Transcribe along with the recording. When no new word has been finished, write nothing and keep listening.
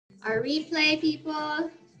Our replay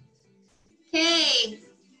people. Okay,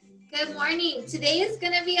 good morning. Today is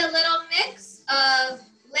going to be a little mix of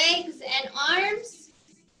legs and arms.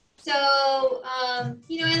 So, I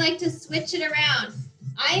like to switch it around.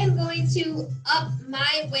 I am going to up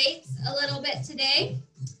my weights a little bit today.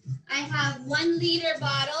 I have 1 liter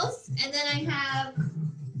bottles, and then I have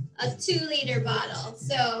a 2-liter bottle,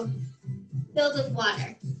 so filled with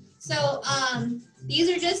water. So these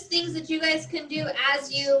are just things that you guys can do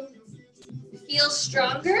as you feel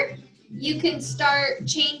stronger. You can start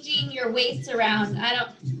changing your weights around. I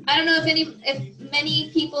don't know if many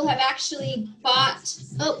people have actually bought.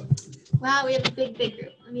 Oh, wow, we have a big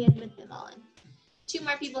group. Let me admit them all in. 2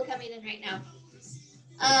 more people coming in right now.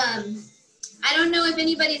 I don't know if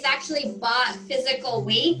anybody's actually bought physical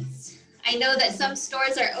weights. I know that some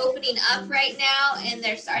stores are opening up right now and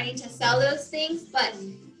they're starting to sell those things, but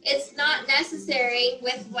it's not necessary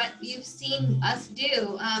with what you've seen us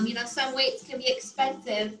do. Some weights can be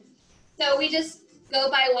expensive. So we just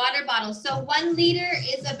go by water bottles. So 1 liter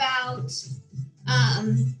is about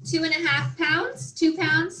 2.5 pounds, 2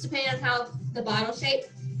 pounds, depending on how the bottle shape.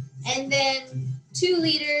 And then 2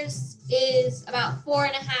 liters is about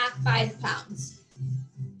 4.5, 5 pounds.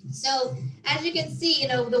 So as you can see,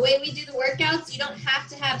 the way we do the workouts, you don't have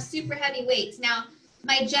to have super heavy weights. Now,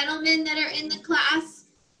 my gentlemen that are in the class,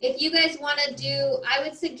 if you guys want to do, I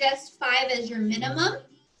would suggest 5 as your minimum.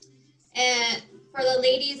 And for the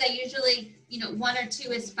ladies, I usually, 1 or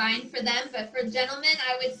 2 is fine for them. But for gentlemen,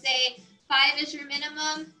 I would say 5 is your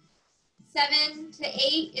minimum. 7 to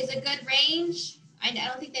 8 is a good range. I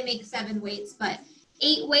don't think they make 7 weights, but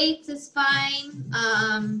 8 weights is fine.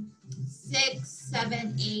 6,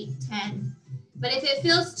 7, 8, 10. But if it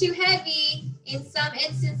feels too heavy, in some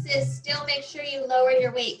instances, still make sure you lower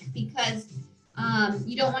your weight because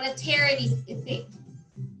you don't want to tear anything.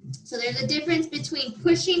 So there's a difference between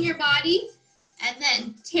pushing your body and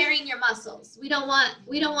then tearing your muscles. We don't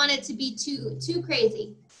want it to be too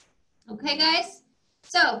crazy. Okay, guys?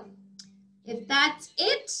 So if that's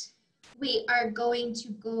it, we are going to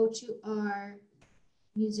go to our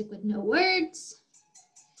music with no words.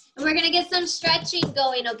 And we're going to get some stretching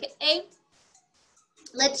going, okay?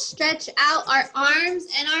 Let's stretch out our arms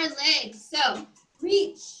and our legs. So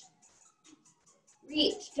reach.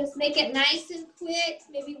 Just make it nice and quick,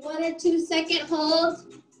 maybe 1 or 2 second hold.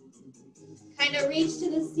 Kind of reach to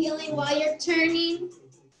the ceiling while you're turning.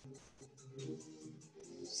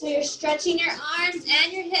 So you're stretching your arms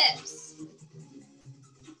and your hips.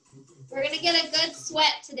 We're going to get a good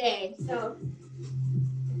sweat today. So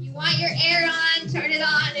if you want your air on, turn it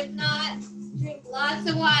on. If not, drink lots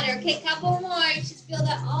of water. Okay, couple more. You should feel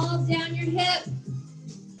that all down your hip.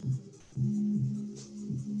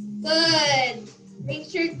 Good.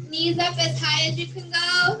 Reach your knees up as high as you can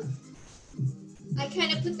go. I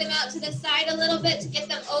kind of put them out to the side a little bit to get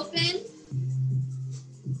them open.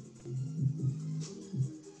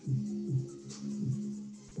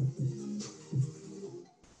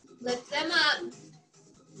 Lift them up.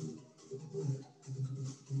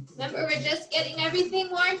 Remember, we're just getting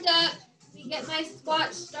everything warmed up. Let me get my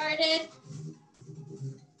squat started.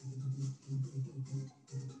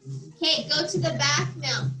 Okay, go to the back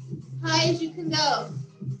now. High as you can go.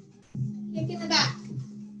 Kick in the back.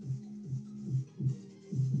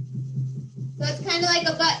 So it's kind of like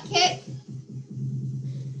a butt kick.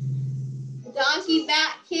 A donkey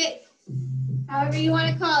back kick. However you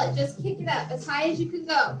want to call it. Just kick it up as high as you can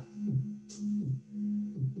go.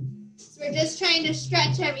 So we're just trying to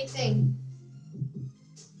stretch everything.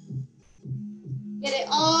 Get it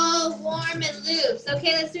all warm and loose.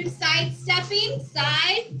 Okay, let's do side stepping.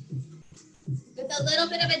 Side. With a little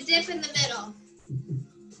bit of a dip in the middle.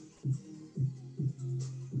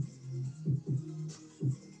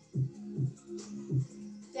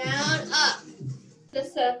 Down, up.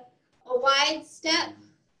 Just a wide step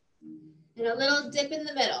and a little dip in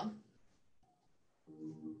the middle.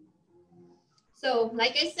 So,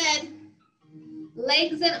 like I said,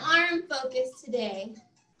 legs and arm focus today.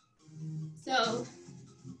 So,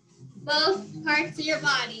 both parts of your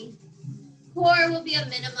body. Core will be a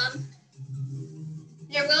minimum.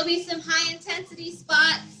 There will be some high intensity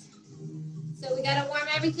spots. So we gotta warm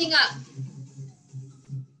everything up.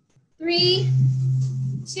 3,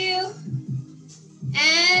 2,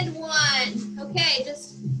 and 1. Okay,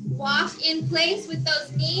 just walk in place with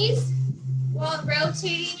those knees while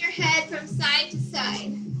rotating your head from side to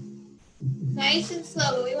side. Nice and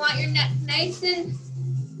slow, but we want your neck nice and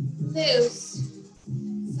loose.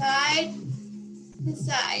 Side to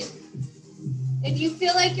side. If you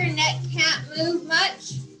feel like your neck can't move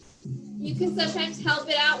much, you can sometimes help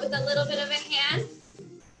it out with a little bit of a hand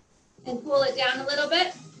and pull it down a little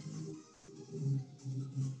bit.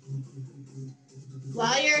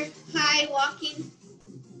 walking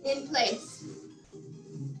in place.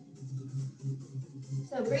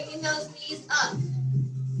 So bringing those knees up.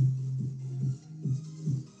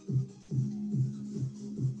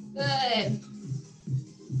 Good.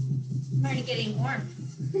 I'm already getting warm.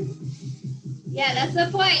 Yeah, that's the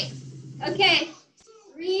point. Okay,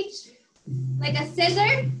 reach like a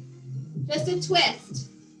scissor, just a twist.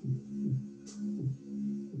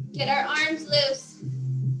 Get our arms loose.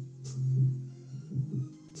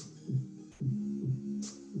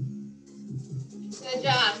 Good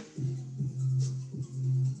job.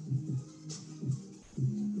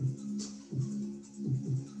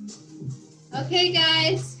 Okay,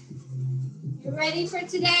 guys, you ready for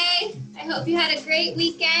today? I hope you had a great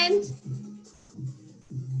weekend.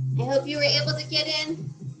 I hope you were able to get in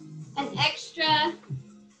an extra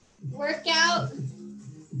workout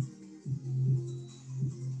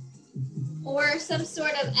or some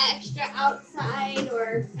sort of extra outside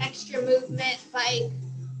or extra movement, bike,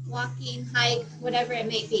 walking, hike, whatever it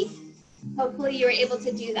may be. Hopefully you were able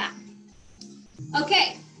to do that.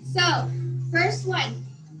 Okay, so first one,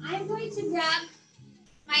 I'm going to grab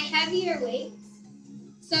my heavier weights.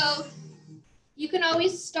 So you can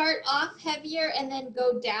always start off heavier and then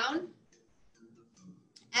go down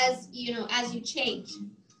as you change.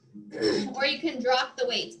 Or you can drop the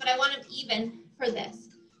weights, but I want them even for this.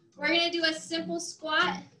 We're going to do a simple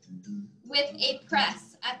squat with a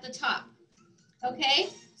press at the top. Okay?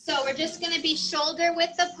 So we're just going to be shoulder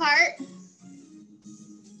width apart.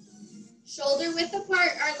 Shoulder width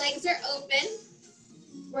apart, our legs are open.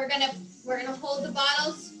 We're gonna hold the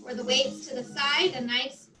bottles or the weights to the side, a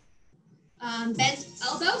nice bent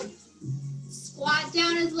elbow. Squat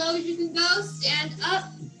down as low as you can go, stand up,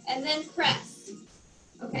 and then press.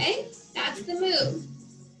 Okay, that's the move.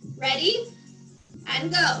 Ready?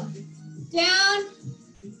 And go. Down,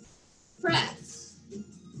 press.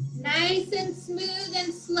 Nice and smooth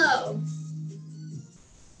and slow.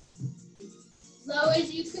 Low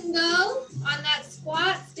as you can go on that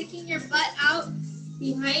squat, sticking your butt out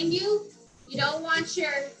behind you. You don't want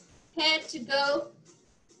your head to go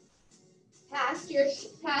past your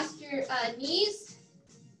knees.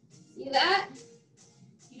 See that?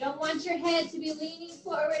 You don't want your head to be leaning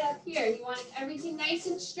forward up here. You want everything nice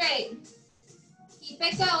and straight. Keep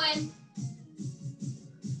it going.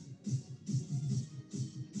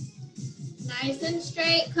 Nice and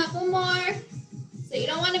straight. Couple more. So you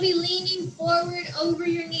don't want to be leaning forward over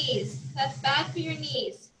your knees. That's bad for your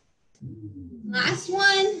knees. Last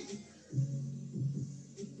one.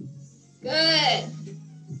 Good.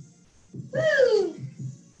 Woo.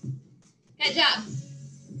 Good job.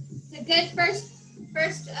 It's a good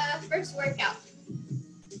first workout.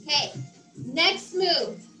 Okay. Next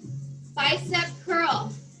move. Bicep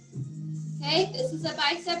curl. Okay. This is a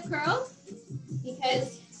bicep curl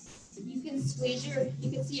because you can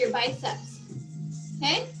see your biceps.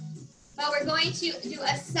 Okay. But we're going to do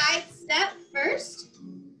a side step first,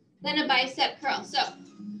 then a bicep curl. So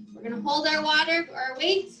we're going to hold our water or our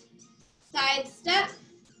weights, side step,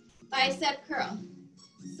 bicep curl,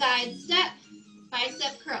 side step,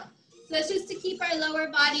 bicep curl. So it's just to keep our lower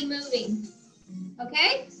body moving.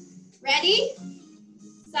 Okay? Ready?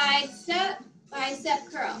 Side step, bicep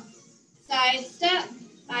curl, side step,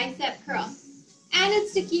 bicep curl. And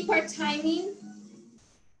it's to keep our timing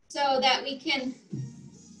so that we can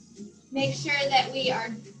make sure that we are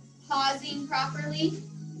pausing properly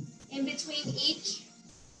in between each.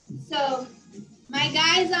 So my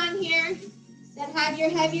guys on here that have your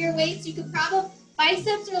heavier weights, you could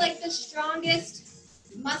biceps are like the strongest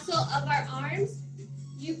muscle of our arms.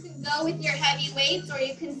 You can go with your heavy weights or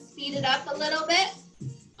you can speed it up a little bit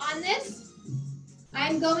on this.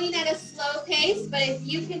 I'm going at a slow pace, but if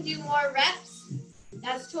you can do more reps,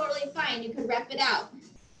 that's totally fine. You can rep it out.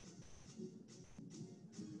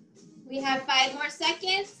 We have 5 more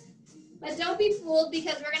seconds, but don't be fooled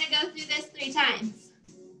because we're going to go through this 3 times.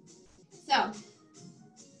 So,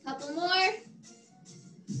 couple more.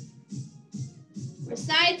 We're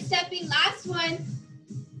sidestepping, last one.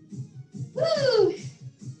 Woo!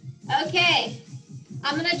 Okay,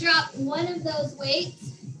 I'm going to drop one of those weights.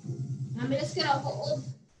 I'm just going to hold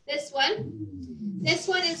this one. This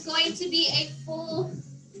one is going to be a full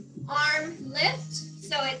arm lift,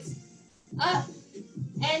 so it's up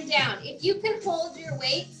and down. If you can hold your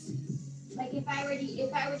weights, like if I were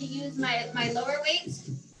to use my lower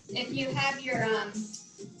weights, if you have your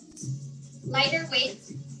lighter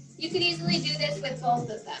weights, you could easily do this with both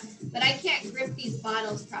of them. But I can't grip these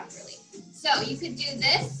bottles properly. So you could do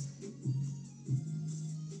this,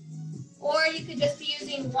 or you could just be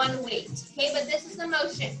using one weight. Okay, but this is the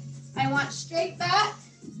motion. I want straight back,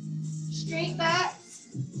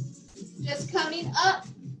 Just coming up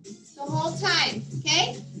the whole time,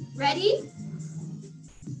 okay? Ready?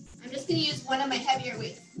 I'm just gonna use one of my heavier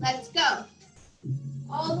weights. Let's go.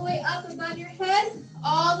 All the way up above your head,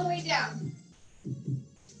 all the way down.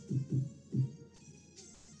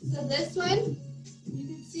 So this one, you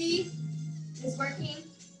can see, is working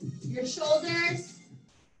your shoulders,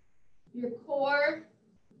 your core,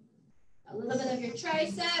 a little bit of your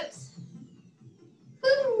triceps.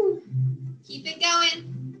 Woo! Keep it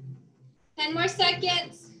going. 10 more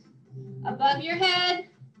seconds. Above your head,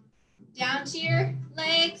 down to your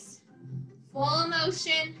legs, full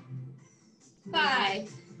motion. 5,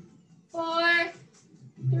 4,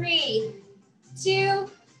 3, 2,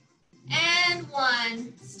 and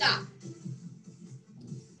 1. Stop.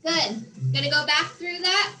 Good. Gonna go back through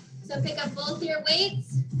that. So pick up both your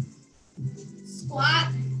weights.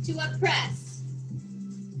 Squat to a press.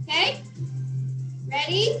 Okay?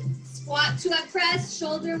 Ready? Squat to a press,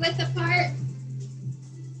 shoulder width apart.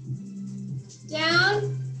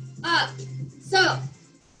 Down, up. So,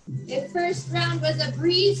 if first round was a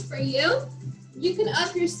breeze for you, you can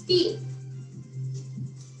up your speed.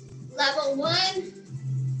 Level 1,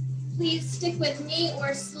 please stick with me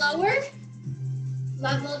or slower.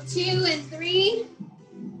 Level 2 and 3,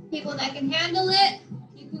 people that can handle it,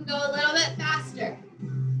 you can go a little bit faster.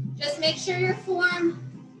 Just make sure your form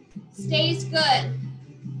stays good.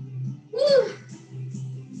 Woo.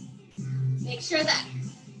 Make sure that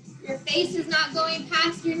your face is not going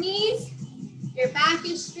past your knees. Your back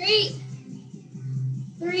is straight.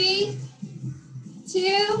 3,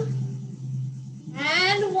 2,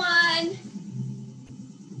 and 1.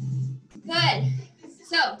 Good.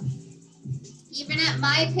 So, even at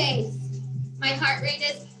my pace, my heart rate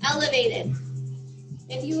is elevated.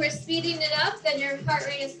 If you were speeding it up, then your heart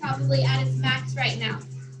rate is probably at its max right now.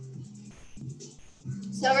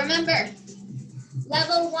 So remember,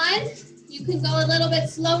 level 1, you can go a little bit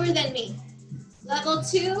slower than me. Level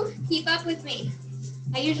 2, keep up with me.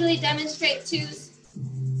 I usually demonstrate 2s,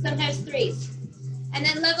 sometimes 3s. And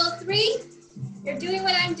then level 3, you're doing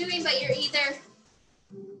what I'm doing, but you're either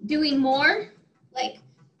doing more, like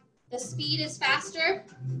the speed is faster,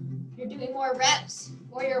 you're doing more reps,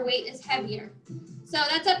 or your weight is heavier. So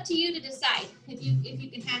that's up to you to decide if you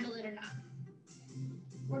can handle it or not.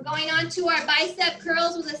 We're going on to our bicep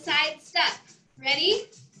curls with a side step. Ready?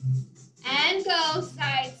 And go.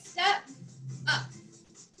 Side step, up.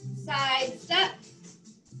 Side step,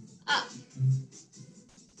 up.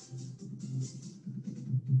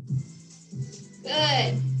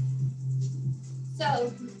 Good.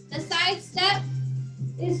 So the side step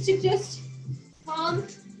is to just calm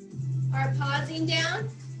our pausing down.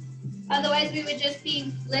 Otherwise, we would just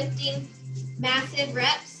be lifting massive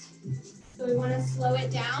reps. So we want to slow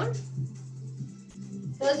it down.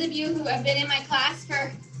 Those of you who have been in my class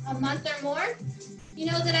for a month or more, you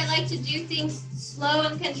know that I like to do things slow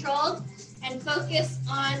and controlled and focus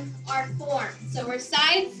on our form. So we're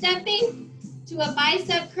side stepping to a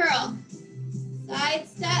bicep curl. Side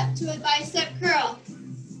step to a bicep curl.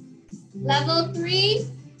 Level 3,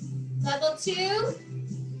 level 2,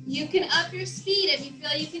 you can up your speed if you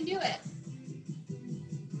feel you can do it.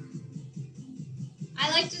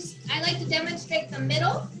 I like to demonstrate the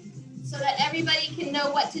middle so that everybody can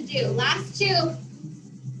know what to do. Last 2.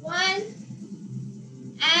 1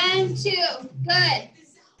 and 2. Good.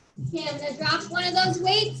 Okay, I'm going to drop one of those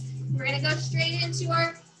weights. We're going to go straight into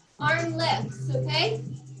our arm lifts, okay?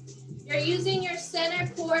 You're using your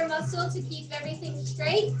center core muscle to keep everything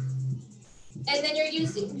straight. And then you're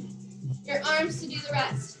using your arms to do the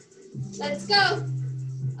rest. Let's go.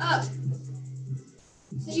 Up.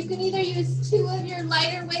 So you can either use 2 of your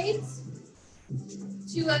lighter weights,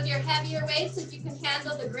 2 of your heavier weights if you can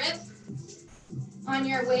handle the grip on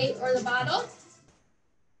your weight or the bottle,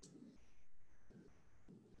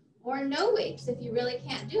 or no weights if you really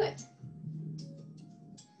can't do it.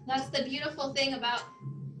 That's the beautiful thing about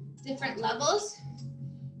different levels,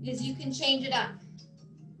 is you can change it up.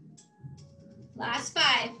 Last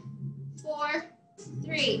 5, 4,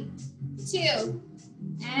 3, 2,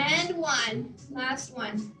 and 1. Last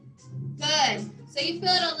one. Good. So you feel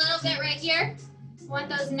it a little bit right here. You want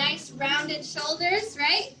those nice rounded shoulders,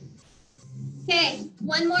 right? Okay,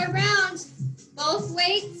 one more round. Both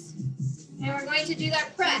weights. And we're going to do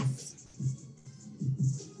that press.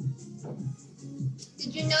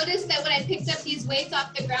 Did you notice that when I picked up these weights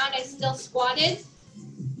off the ground, I still squatted?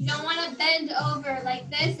 You don't want to bend over like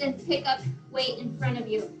this and pick up weight in front of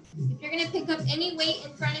you. If you're going to pick up any weight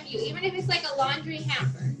in front of you, even if it's like a laundry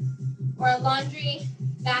hamper or a laundry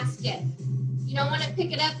basket, you don't want to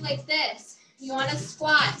pick it up like this. You want to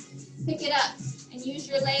squat, pick it up, and use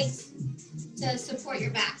your legs to support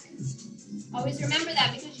your back. Always remember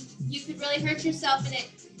that because you could really hurt yourself and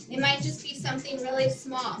it might just be something really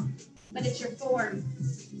small, but it's your form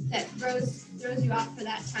that throws you off for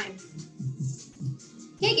that time.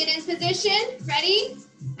 Okay, get in position, ready,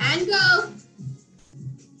 and go.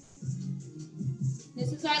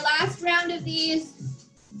 This is our last round of these.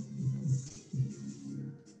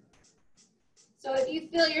 So if you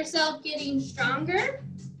feel yourself getting stronger,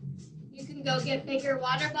 you can go get bigger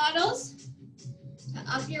water bottles to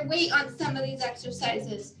up your weight on some of these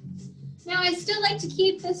exercises. Now I still like to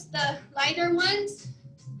keep the lighter ones,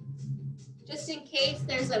 just in case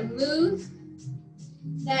there's a move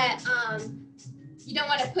that you don't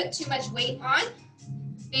want to put too much weight on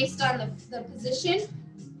based on the position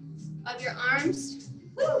of your arms.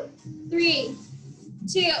 Woo. 3,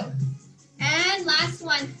 2, and last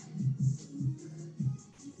one.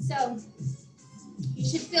 So you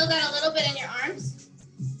should feel that a little bit in your arms.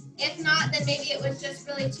 If not, then maybe it was just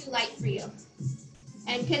really too light for you.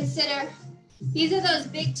 And consider, these are those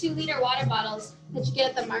big 2-liter water bottles that you get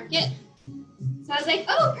at the market. So I was like,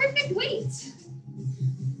 oh, perfect weight.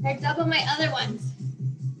 They're double my other ones.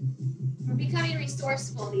 We're becoming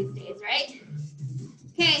resourceful these days, right?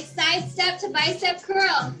 Okay, side step to bicep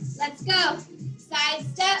curl. Let's go. Side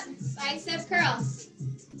step, bicep curl.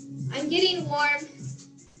 I'm getting warm.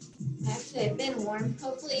 Actually, I've been warm.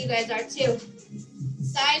 Hopefully you guys are too.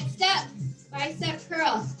 Side step, bicep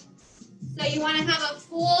curl. So you want to have a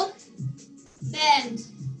full bend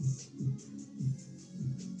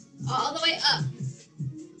all the way up.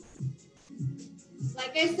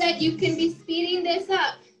 Like I said, you can be speeding this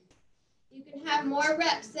up. You can have more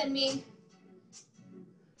reps than me.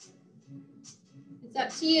 It's up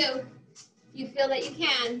to you. You feel that you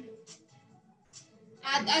can.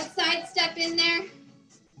 Add that side step in there.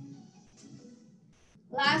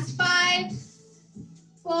 Last 5,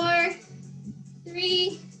 4,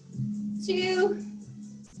 3, 2,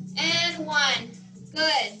 and 1.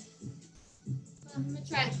 Good. I'm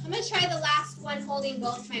gonna try the last one holding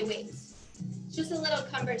both my weights. It's just a little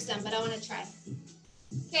cumbersome, but I want to try.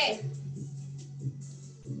 Okay.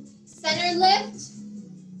 Center lift.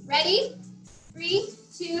 Ready? 3,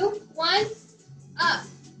 2, 1. Up.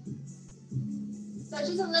 So it's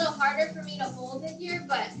just a little harder for me to hold it here,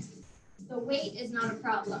 but the weight is not a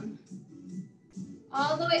problem.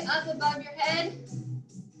 All the way up above your head.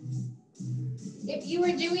 If you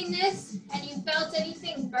were doing this and you felt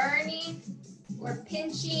anything burning or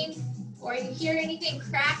pinching or you hear anything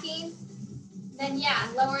cracking, then yeah,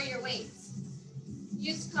 lower your weights.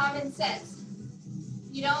 Use common sense.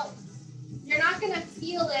 You're not gonna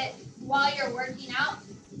feel it while you're working out.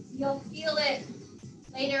 You'll feel it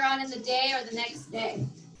later on in the day or the next day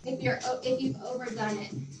if you've overdone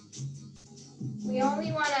it. We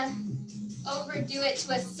only want to overdo it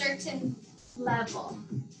to a certain level.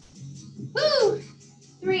 Woo!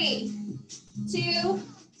 3, 2,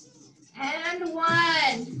 and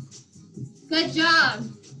 1. Good job.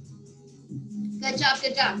 Good job,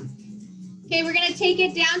 good job. Okay, we're going to take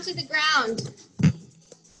it down to the ground.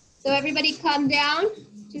 So everybody come down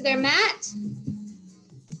to their mat.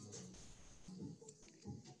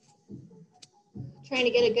 Trying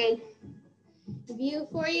to get a good view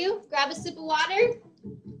for you. Grab a sip of water.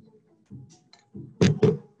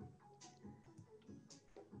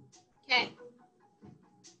 Okay.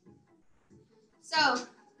 So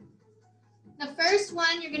the first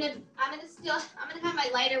one, I'm gonna have my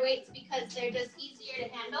lighter weights because they're just easier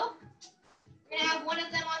to handle. We're gonna have one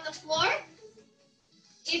of them on the floor.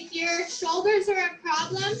 If your shoulders are a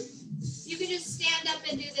problem, you can just stand up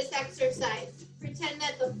and do this exercise. Pretend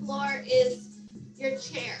that the floor is your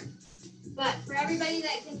chair. But for everybody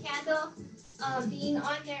that can handle being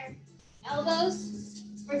on their elbows,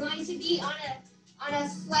 we're going to be on a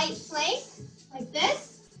slight plank like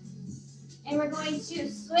this, and we're going to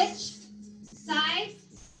switch sides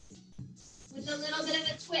with a little bit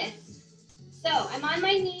of a twist. So I'm on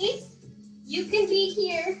my knees. You can be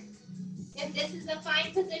here if this is a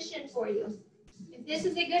fine position for you. If this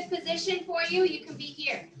is a good position for you, you can be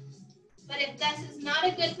here. But if this is not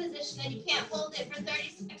a good position and you can't hold it for 30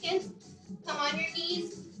 seconds, come on your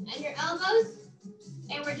knees and your elbows,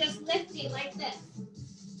 and we're just lifting like this.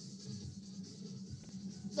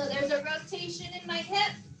 So there's a rotation in my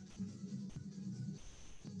hip.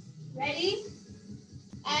 Ready?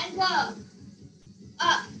 And go.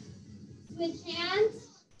 Up. Switch hands.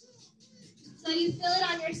 So you feel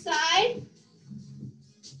it on your side.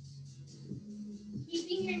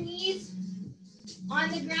 Keeping your knees on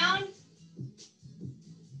the ground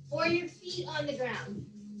or your feet on the ground.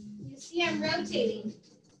 You see I'm rotating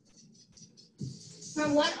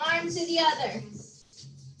from one arm to the other.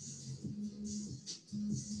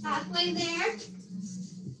 Halfway there.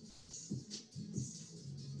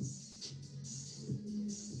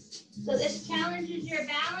 So this challenges your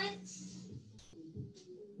balance.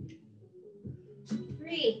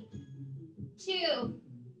 3, 2,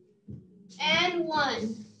 and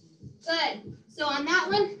 1. Good. So on that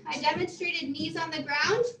one, I demonstrated knees on the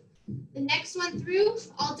ground. The next one through,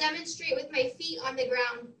 I'll demonstrate with my feet on the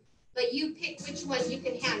ground, but you pick which one you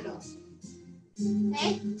can handle.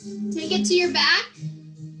 Okay? Take it to your back.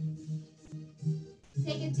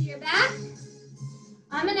 Take it to your back.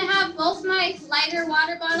 I'm going to have both my lighter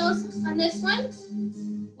water bottles on this one.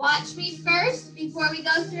 Watch me first before we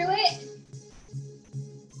go through it.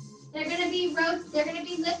 They're going to be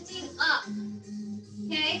lifting up.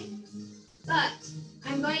 Okay? But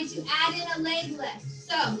I'm going to add in a leg lift.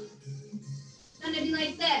 So it's going to be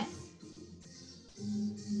like this.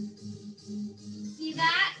 See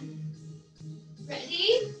that?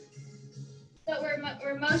 Ready? So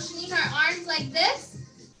we're motioning our arms like this.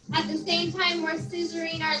 At the same time, we're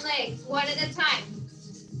scissoring our legs one at a time.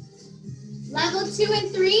 Level 2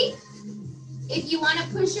 and 3, if you want to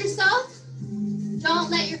push yourself, don't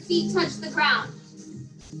let your feet touch the ground.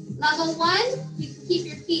 Level 1, you can keep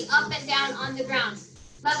your feet up and down on the ground.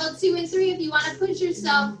 Level 2 and 3, if you want to push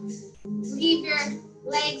yourself, leave your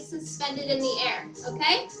legs suspended in the air.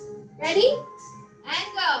 Okay? Ready?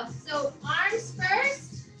 And go. So arms first.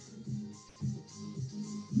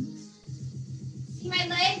 See my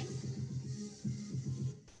legs?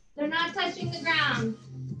 They're not touching the ground.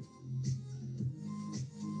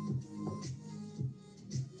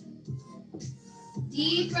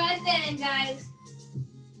 Deep breath in, guys.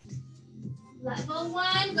 Level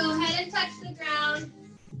 1, go ahead and touch the ground.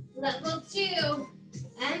 Level 2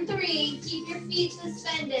 and 3, keep your feet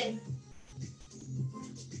suspended.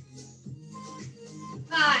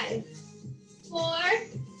 5, 4,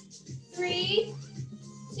 3,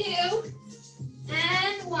 2,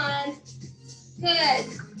 and 1. Good.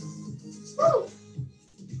 Woo.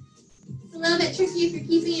 It's a little bit tricky if you're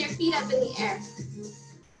keeping your feet up in the air.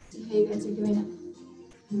 See how you guys are doing it.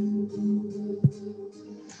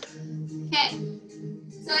 Okay.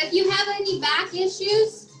 So if you have any back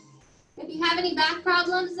issues, if you have any back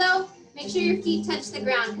problems though, make sure your feet touch the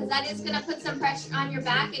ground because that is going to put some pressure on your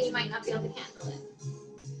back and you might not be able to handle it.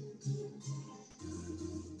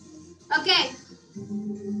 Okay.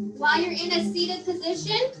 While you're in a seated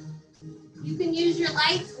position, you can use your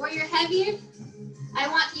lights or your heavier.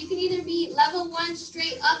 You can either be level 1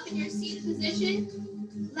 straight up in your seated position,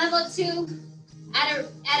 level 2 at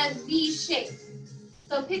a V shape.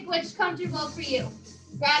 So pick which comfortable for you.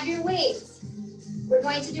 Grab your weights. We're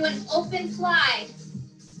going to do an open slide.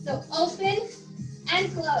 So open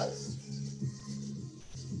and close.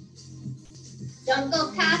 Don't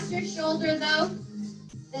go past your shoulder though.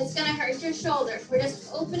 It's going to hurt your shoulder. We're just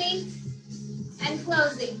opening and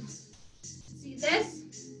closing. See this?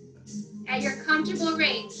 At your comfortable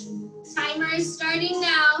range. Timer is starting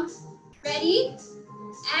now. Ready?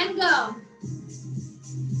 And go.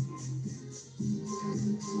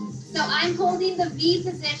 So I'm holding the V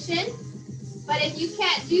position, but if you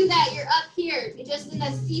can't do that, you're up here. You're just in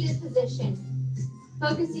a seated position.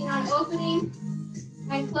 Focusing on opening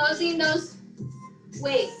and closing those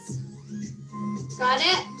weights. Got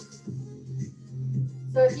it?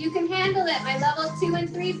 So if you can handle it, my level 2 and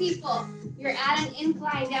 3 people, you're at an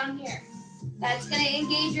incline down here. That's going to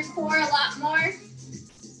engage your core a lot more.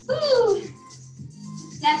 Woo!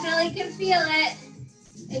 Definitely can feel it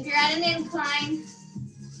if you're at an incline.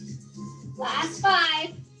 Last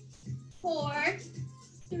 5, 4,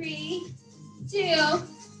 3, 2,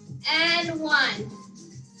 and 1.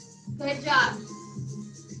 Good job.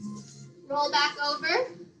 Roll back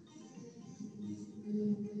over.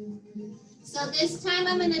 So this time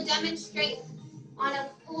I'm going to demonstrate on a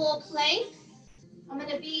full plank. I'm going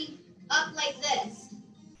to be up like this.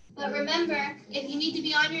 But remember, if you need to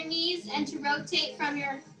be on your knees and to rotate from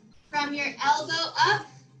your elbow up,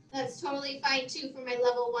 that's totally fine too for my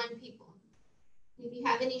level 1 people. If you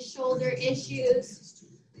have any shoulder issues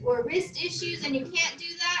or wrist issues and you can't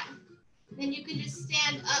do that, then you can just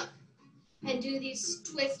stand up and do these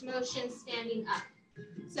twist motions standing up.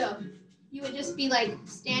 So you would just be like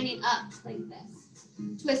standing up like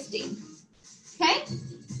this, twisting. Okay?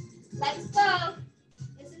 Let's go.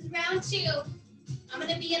 This is round 2. I'm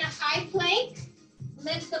going to be in a high plank.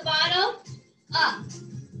 Lift the bottom, up.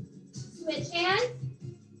 Switch hands,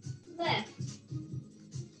 lift.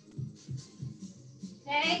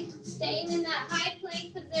 Okay? Staying in that high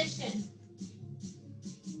plank position.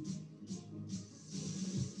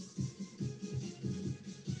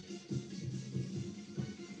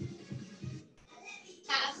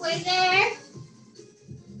 Halfway there.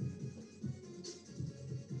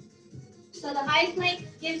 So the high plank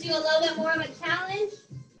gives you a little bit more of a challenge.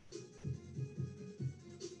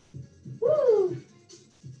 Woo!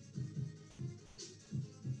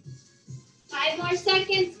 5 more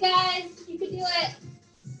seconds, guys. You can do it.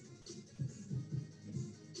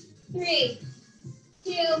 3,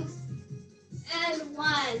 2, and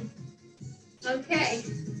 1. Okay.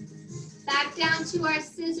 Back down to our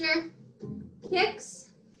scissor kicks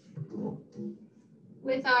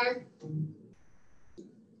with our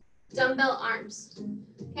dumbbell arms.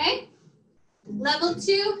 Okay? Level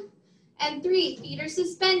 2 and 3, feet are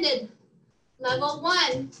suspended. Level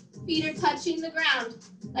 1, feet are touching the ground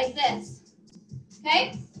like this.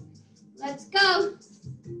 Okay? Let's go.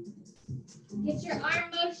 Get your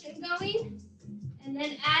arm motion going and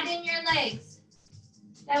then add in your legs.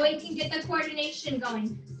 That way you can get the coordination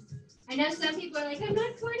going. I know some people are like, I'm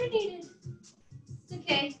not coordinated. It's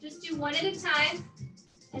okay, just do one at a time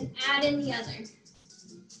and add in the other.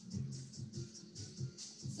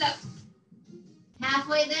 So,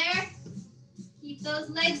 halfway there, keep those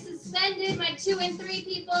legs suspended, my 2 and 3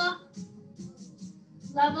 people.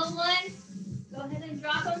 Level 1, go ahead and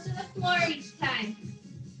drop them to the floor each time.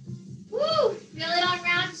 Woo! Feel it on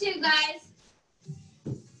round 2, guys.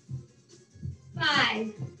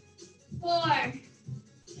 5, 4,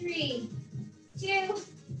 3, 2,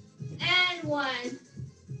 and 1.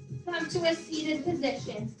 Come to a seated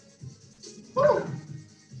position. Woo!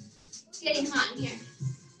 It's getting hot in here.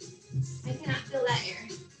 I cannot feel that air.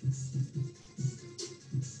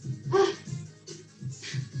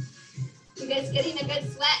 You guys getting a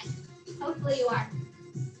good sweat? Hopefully you are.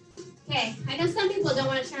 Okay, I know some people don't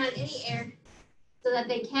want to turn on any air so that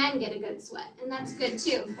they can get a good sweat, and that's good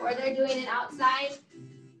too. Or they're doing it outside.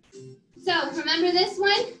 So remember this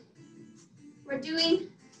one? We're doing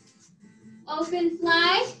open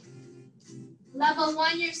fly. Level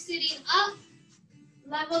 1, you're sitting up.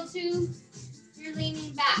 Level 2, you're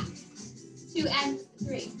leaning back. 2 and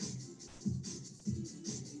 3.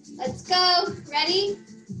 Let's go. Ready?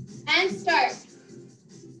 And start.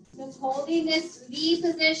 Just holding this V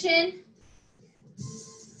position.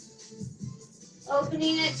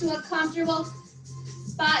 Opening it to a comfortable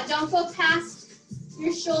spot. Don't go past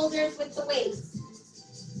your shoulders with the waist.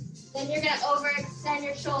 Then you're going to overextend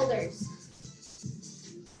your shoulders.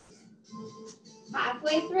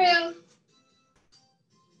 Halfway through.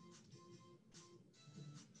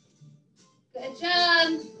 Good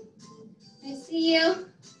job. I see you.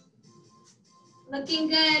 Looking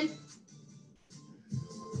good.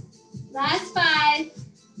 Last 5,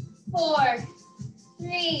 4,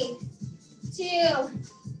 3, 2,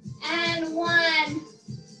 and 1.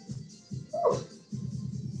 Whew.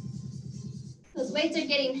 Those weights are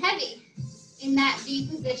getting heavy in that V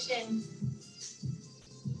position.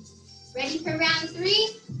 Ready for round 3?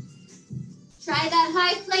 Try that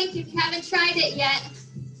high plank if you haven't tried it yet.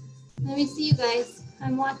 Let me see you guys.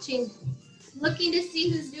 I'm watching. Looking to see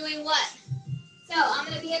who's doing what. So I'm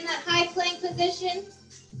going to be in that high plank position.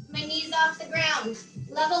 My knees off the ground.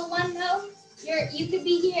 Level 1 though, you could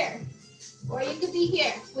be here. Or you could be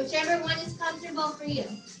here. Whichever one is comfortable for you.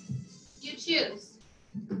 You choose.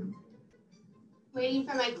 Waiting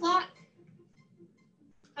for my clock.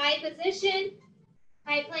 High position.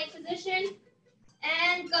 High plank position.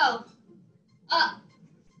 And go. Up.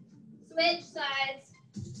 Switch sides.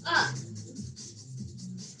 Up.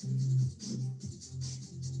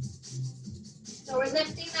 So we're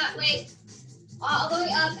lifting that weight all the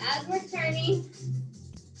way up as we're turning.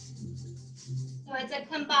 So it's a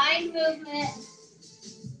combined movement.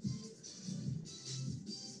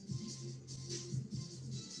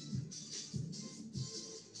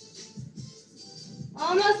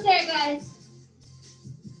 Almost there, guys.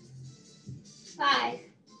 5,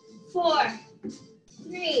 4,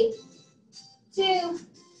 3, 2,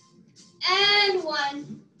 and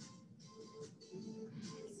 1.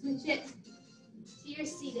 Switch it to your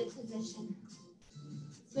seated position.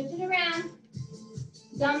 Switch it around.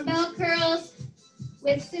 Dumbbell curls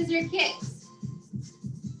with scissor kicks.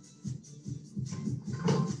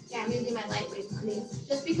 Yeah, I'm using my lightweights on these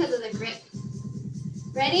just because of the grip.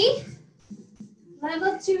 Ready?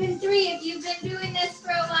 Level 2 and 3, if you've been doing this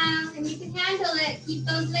for a while and you can handle it, keep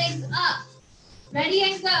those legs up. Ready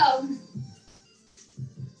and go.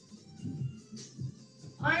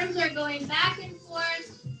 Arms are going back and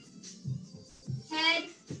forth, head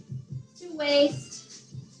to waist,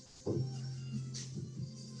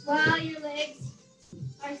 while your legs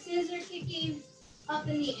are scissor kicking up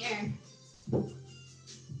in the air.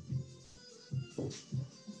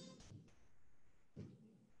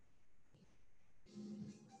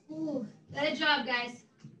 Ooh, good job, guys.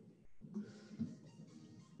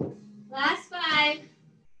 Last 5,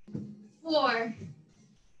 4, 4,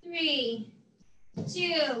 3,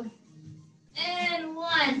 2, and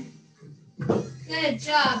 1. Good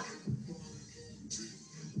job.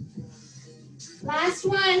 Last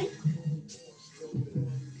one.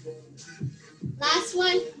 Last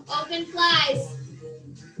one, open flies.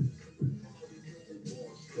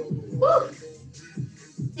 Woo.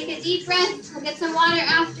 Take a deep breath. We'll get some water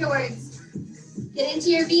afterwards. Get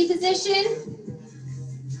into your V position.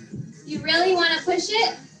 If you really want to push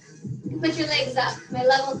it, you can put your legs up. My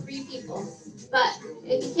level 3 people. But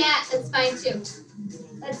if you can't, that's fine too.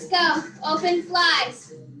 Let's go. Open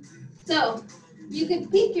flies. So you can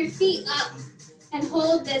pick your feet up and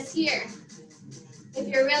hold this here. If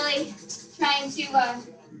you're really trying to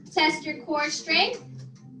test your core strength.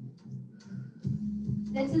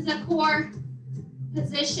 This is a core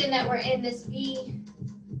position that we're in, this V.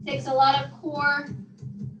 Takes a lot of core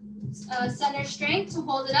center strength to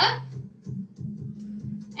hold it up.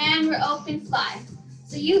 And we're open fly.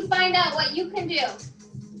 So you find out what you can do.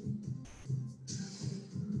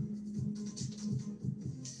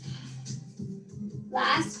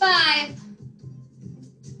 Last 5,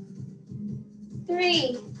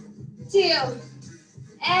 3, 2,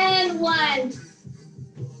 and 1.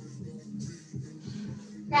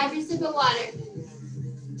 Grab your sip of water.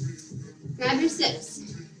 Grab your sips.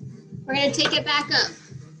 We're going to take it back up.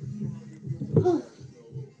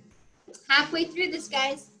 Halfway through this,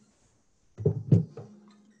 guys.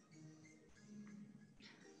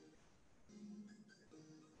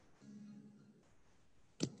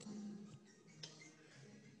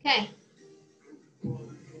 Okay.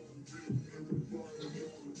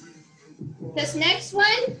 This next one,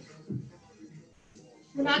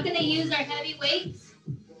 we're not going to use our heavy weights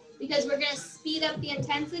because we're going to speed up the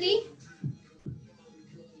intensity.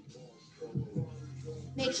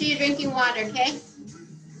 Make sure you're drinking water, okay?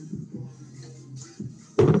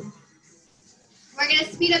 We're going to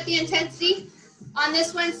speed up the intensity on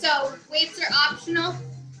this one, so weights are optional.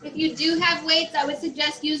 If you do have weights, I would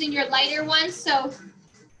suggest using your lighter ones, so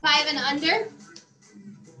 5 and under.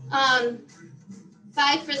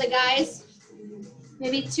 5 for the guys,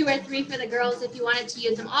 maybe 2 or 3 for the girls if you wanted to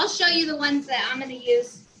use them. I'll show you the ones that I'm going to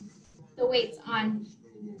use the weights on.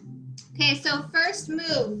 Okay, so first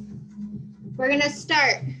move, we're going to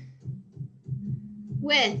start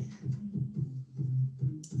with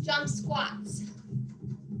jump squats.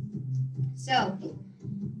 So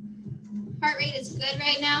heart rate is good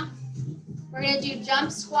right now. We're going to do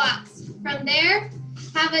jump squats. From there,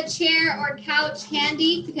 have a chair or couch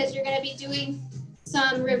handy because you're going to be doing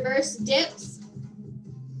some reverse dips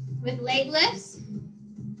with leg lifts.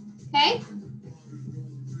 Okay?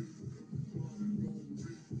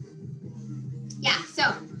 Yeah,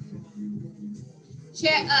 so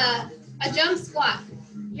chair, a jump squat.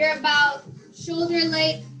 You're about shoulder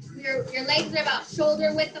length, your legs are about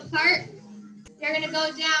shoulder width apart. You're going to go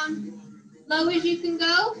down low as you can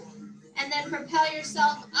go and then propel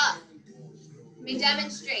yourself up. Let me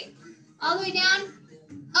demonstrate. All the way down,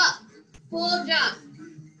 up, full jump,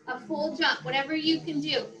 a full jump, whatever you can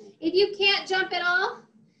do. If you can't jump at all,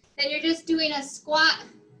 then you're just doing a squat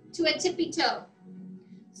to a tippy toe.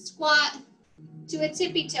 Squat to a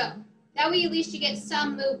tippy toe. That way at least you get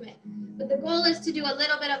some movement. But the goal is to do a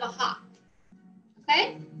little bit of a hop.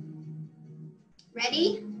 Okay?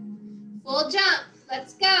 Ready? Full jump.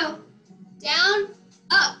 Let's go. Down,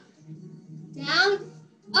 up. Down,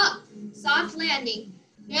 up. Soft landing.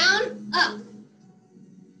 Down, up.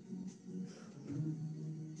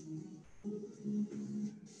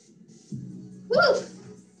 Woo!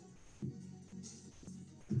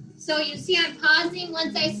 So you see I'm pausing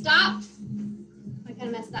once I stop. I kind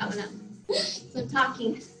of messed that one up. So I'm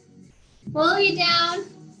talking. Pull you down,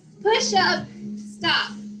 push up,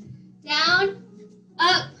 stop. Down,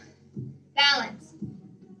 up, balance.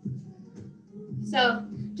 So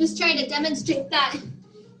just trying to demonstrate that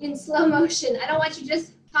in slow motion. I don't want you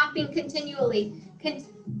just hopping continually.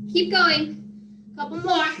 Keep going. Couple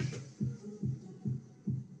more.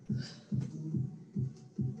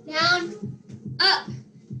 Down, up.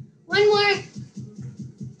 One more.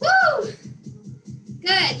 Woo!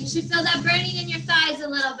 Good. You should feel that burning in your thighs a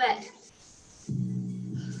little bit.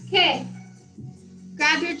 Okay.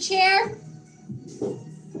 Grab your chair.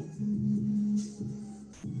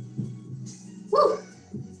 Woo!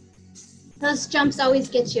 Those jumps always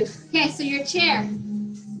get you. Okay, so your chair.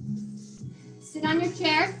 Sit on your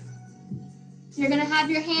chair. You're going to have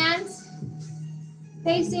your hands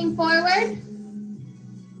facing forward.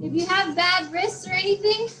 If you have bad wrists or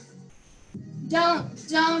anything, don't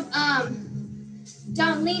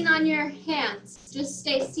lean on your hands. Just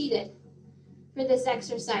stay seated for this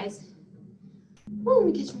exercise. Woo,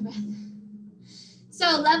 let me catch my breath.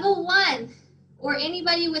 So level 1, or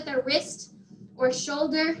anybody with a wrist or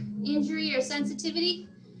shoulder injury or sensitivity,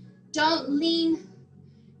 don't lean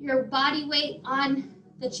your body weight on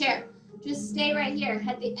the chair. Just stay right here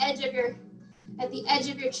at the edge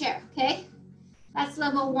of your chair, okay? That's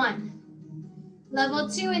level 1. Level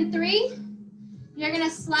 2 and 3, you're gonna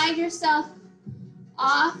slide yourself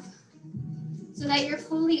off so that you're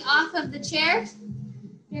fully off of the chair.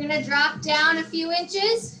 You're gonna drop down a few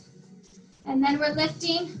inches, and then we're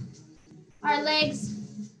lifting our legs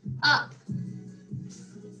up,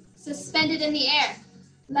 suspended in the air.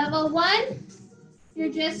 Level 1,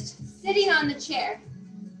 you're just sitting on the chair,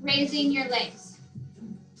 raising your legs.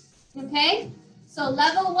 Okay? So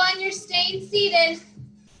level 1, you're staying seated.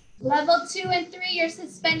 Level 2 and 3, you're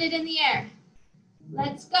suspended in the air.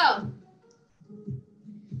 Let's go.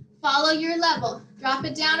 Follow your level. Drop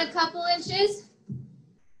it down a couple inches.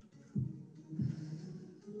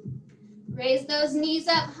 Raise those knees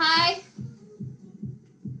up high.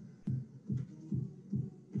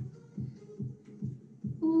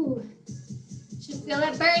 Ooh, should feel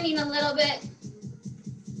it burning a little bit.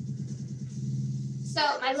 So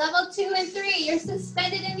my level 2 and 3, you're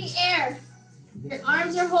suspended in the air. Your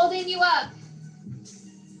arms are holding you up.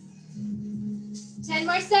 10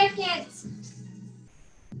 more seconds.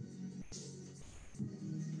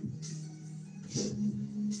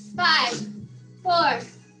 5, 4,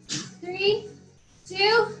 3,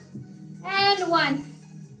 2, and 1.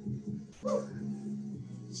 Whew.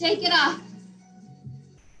 Shake it off.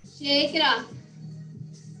 Shake it off.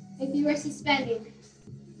 If you were suspending.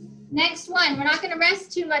 Next one, we're not going to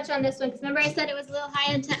rest too much on this one because remember I said it was a little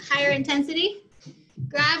higher intensity.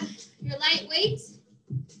 Grab your light weights.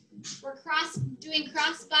 We're doing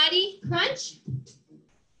cross body crunch.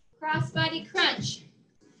 Cross body crunch.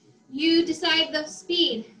 You decide the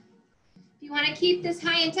speed. If you want to keep this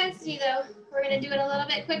high intensity though, we're going to do it a little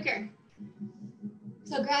bit quicker.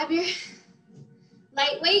 So grab your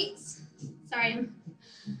light weights. Sorry, I'm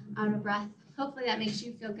out of breath. Hopefully that makes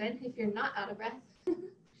you feel good if you're not out of breath.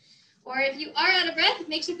 Or if you are out of breath, it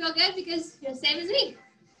makes you feel good because you're the same as me.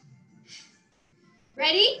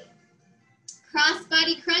 Ready? Cross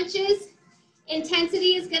body crunches.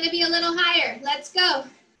 Intensity is going to be a little higher. Let's go.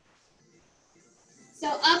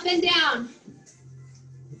 So up and down.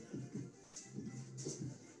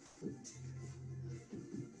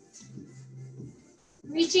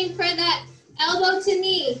 Reaching for that elbow to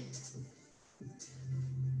knee.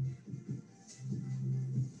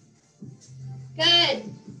 Good.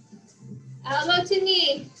 Elbow to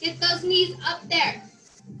knee. Get those knees up there.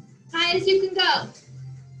 High as you can go.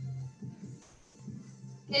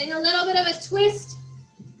 Getting a little bit of a twist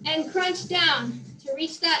and crunch down to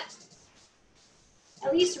reach that.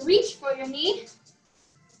 At least reach for your knee.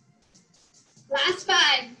 Last 5,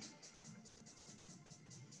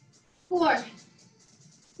 4,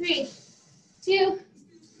 3, 2,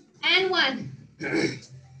 and 1.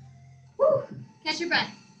 Whew. Catch your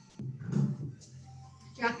breath.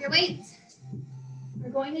 Drop your weights. We're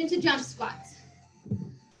going into jump squats.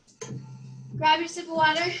 Grab your sip of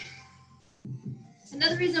water.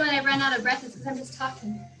 Another reason why I run out of breath is because I'm just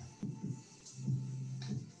talking.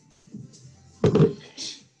 A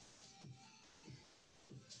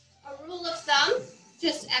rule of thumb,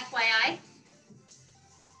 just FYI,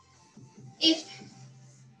 if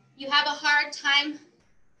you have a hard time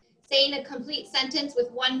saying a complete sentence with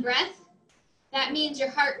one breath, that means your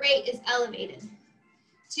heart rate is elevated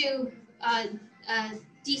to a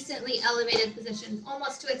decently elevated position,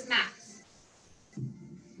 almost to its max.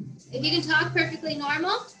 If you can talk perfectly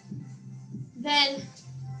normal, then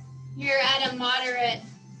you're at a moderate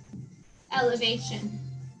elevation.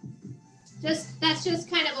 That's just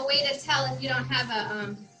kind of a way to tell if you don't have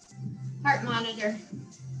a heart monitor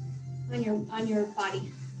on your body.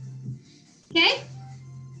 Okay?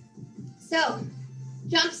 So,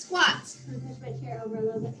 jump squats. I'm gonna push my chair over a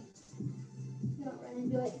little bit. Don't run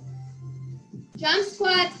into it. Jump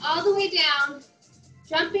squats all the way down,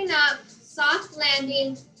 jumping up, soft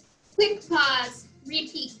landing, quick pause,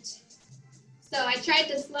 repeat. So I tried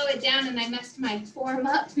to slow it down and I messed my form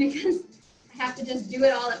up because I have to just do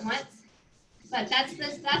it all at once. But that's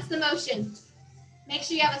the motion. Make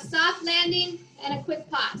sure you have a soft landing and a quick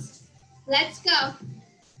pause. Let's go.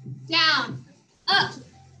 Down, up,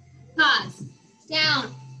 pause.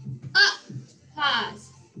 Down, up,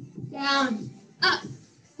 pause. Down, up,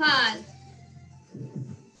 pause.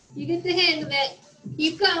 You get the hang of it.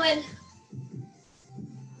 Keep going.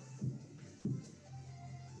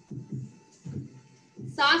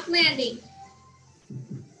 Soft landing.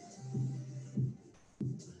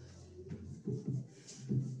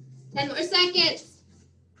 Ten more seconds.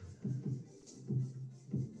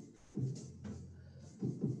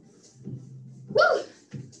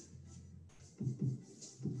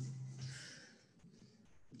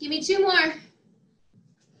 Give me 2 more.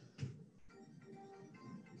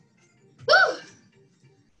 Woo!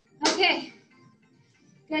 Okay,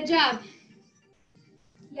 good job.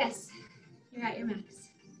 Yes, you're at your max.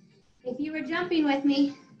 If you were jumping with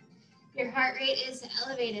me, your heart rate is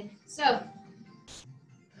elevated. So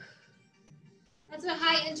that's what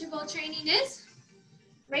high interval training is.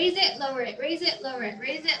 Raise it, lower it, raise it, lower it,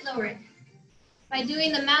 raise it, lower it. By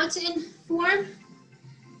doing the mountain form,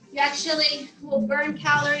 you actually will burn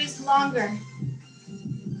calories longer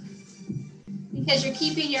because you're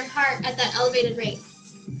keeping your heart at that elevated rate.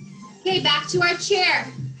 Okay, back to our chair.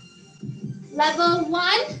 Level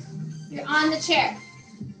 1, you're on the chair.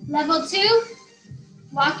 Level 2,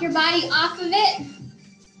 walk your body off of it,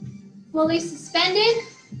 fully suspended,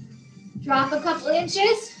 drop a couple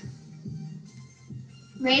inches,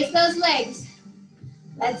 raise those legs.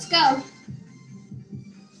 Let's go.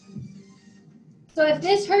 So if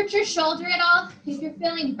this hurts your shoulder at all, if you're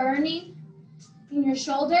feeling burning in your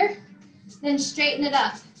shoulder, then straighten it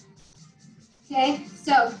up. Okay,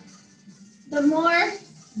 so the more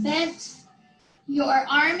bent your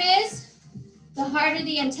arm is, the harder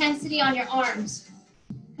the intensity on your arms,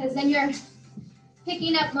 because then you're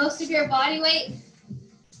picking up most of your body weight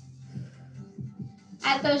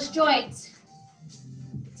at those joints.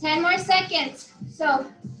 10 more seconds. So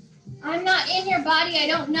I'm not in your body, I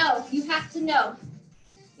don't know. You have to know.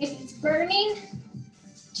 If it's burning,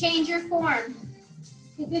 change your form.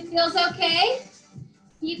 If it feels okay,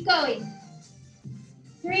 keep going.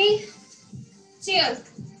 3, 2,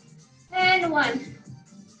 and 1.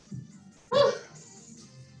 Whew.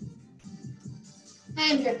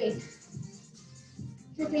 I'm dripping.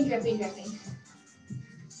 Dripping, dripping, dripping.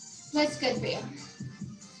 That's good for you.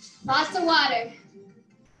 Lots of water.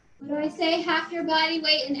 What do I say? Half your body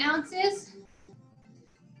weight in ounces.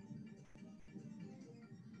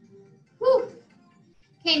 Whew.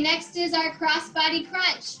 Okay, next is our cross-body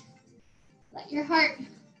crunch. Let your heart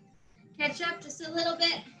catch up just a little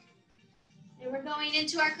bit. And we're going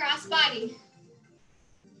into our cross-body.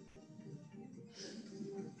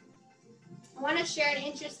 I want to share an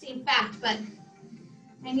interesting fact, but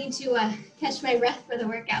I need to catch my breath for the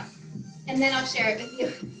workout. And then I'll share it with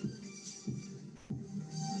you.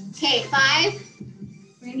 Okay, 5.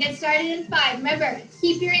 We're going to get started in 5. Remember,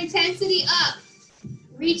 keep your intensity up.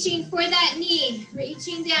 Reaching for that knee,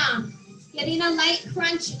 reaching down, getting a light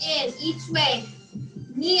crunch in each way.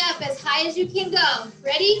 Knee up as high as you can go.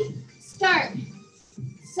 Ready? Start.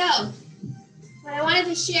 So, what I wanted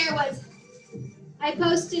to share was I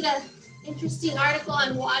posted an interesting article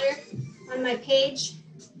on water on my page,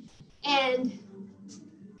 and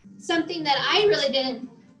something that I really didn't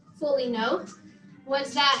fully know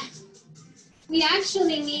was that we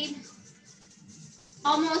actually need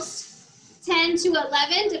almost 10 to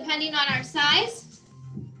 11, depending on our size,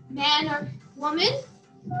 man or woman.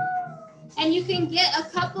 And you can get a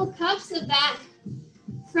couple cups of that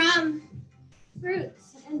from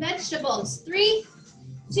fruits and vegetables. 3,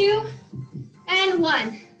 2, and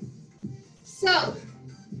 1. So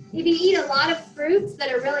if you eat a lot of fruits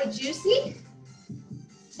that are really juicy,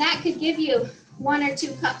 that could give you 1 or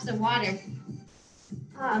 2 cups of water.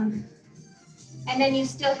 And then you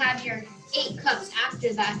still have your 8 cups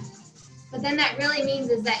after that. But then that really means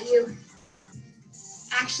is that you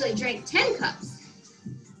actually drank 10 cups.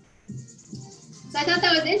 So I thought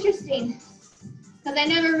that was interesting because I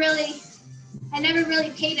never really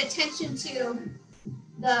paid attention to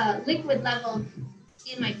the liquid level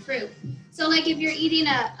in my fruit. So like if you're eating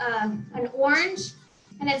an orange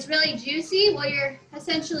and it's really juicy, well, you're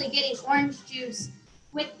essentially getting orange juice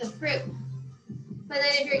with the fruit. But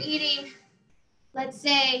then if you're eating, let's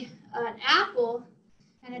say, an apple,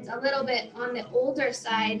 and it's a little bit on the older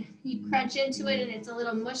side, you crunch into it and it's a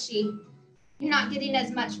little mushy, you're not getting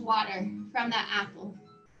as much water from that apple.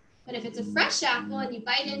 But if it's a fresh apple and you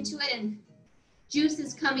bite into it and juice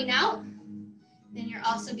is coming out, then you're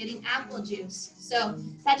also getting apple juice. So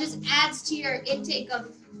that just adds to your intake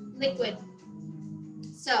of liquid.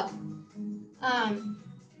 So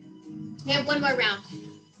we have 1 more round.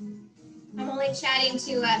 I'm only chatting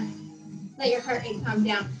to let your heart rate calm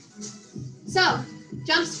down. So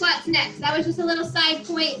jump squats next. That was just a little side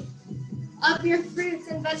point. Up your fruits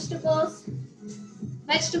and vegetables.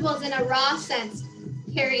 Vegetables in a raw sense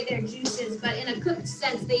carry their juices, but in a cooked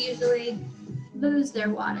sense, they usually lose their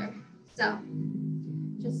water. So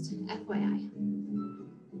just FYI.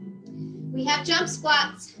 We have jump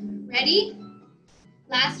squats. Ready?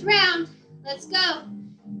 Last round. Let's go.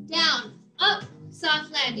 Down, up,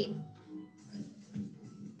 soft landing.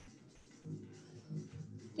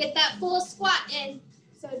 Get that full squat in.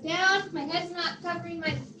 So down, my head's not covering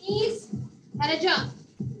my knees, and a jump.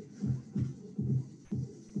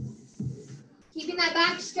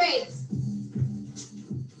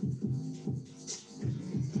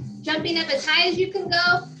 jumping up as high as you can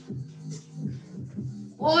go,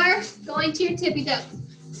 or going to your tippy toes.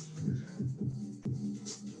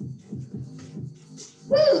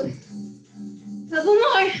 Woo! Couple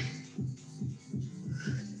more.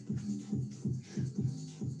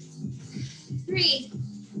 3,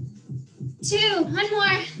 2, one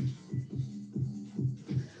more.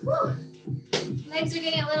 Woo. Legs are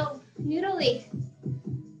getting a little noodly.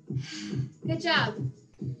 Good job.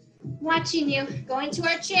 Watching you. Going to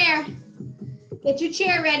our chair. Get your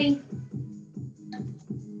chair ready.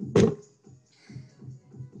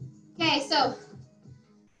 Okay, so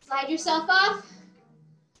slide yourself off.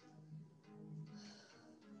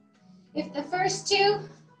 If the first two,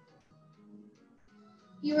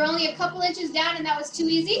 you were only a couple inches down and that was too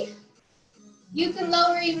easy, you can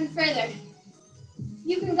lower even further.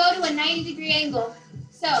 You can go to a 90-degree angle.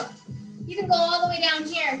 So you can go all the way down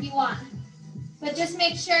here if you want, but just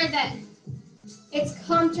make sure that it's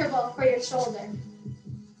comfortable for your shoulder,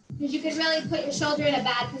 because you could really put your shoulder in a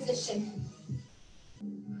bad position.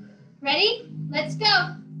 Ready? Let's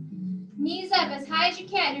go. Knees up as high as you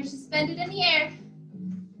can. You're suspended in the air.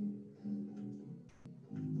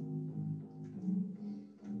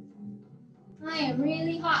 I am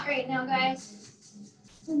really hot right now, guys,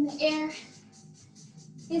 and the air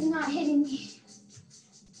is not hitting me.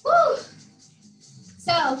 Woo!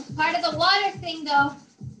 So, part of the water thing though,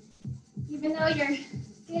 even though you're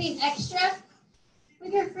getting extra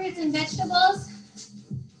with your fruits and vegetables,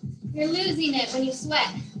 you're losing it when you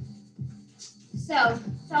sweat. So,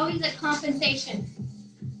 it's always a compensation.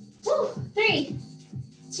 Woo! 3,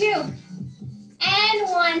 2, and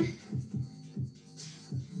 1.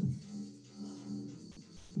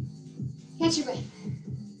 Catch your breath.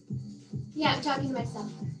 Yeah, I'm talking to myself.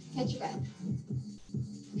 Catch your breath.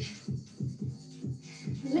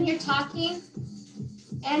 When you're talking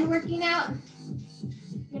and working out,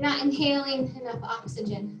 you're not inhaling enough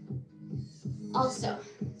oxygen also.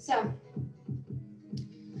 So,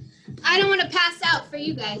 I don't want to pass out for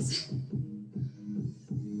you guys.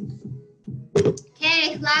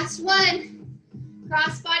 Okay, last one.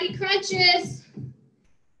 Cross-body crunches.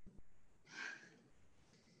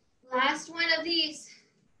 Last one of these.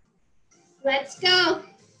 Let's go.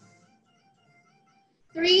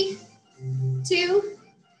 3, 2,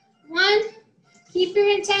 1. Keep your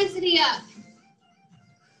intensity up.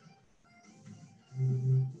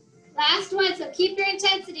 Last one, so keep your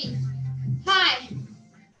intensity high.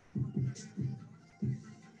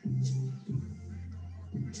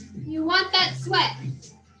 You want that sweat.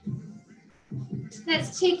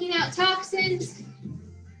 That's taking out toxins,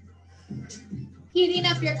 heating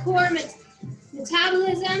up your core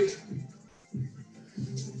metabolism.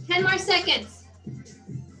 10 more seconds.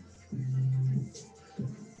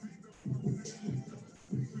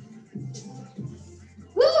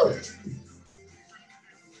 Woo!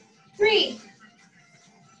 3,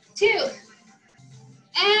 2,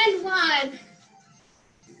 and 1.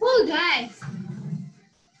 Woo, guys.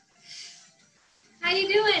 How you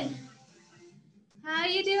doing? How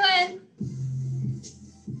you doing?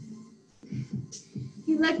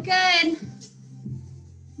 You look good.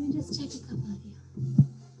 Let me just check a couple of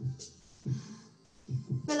you.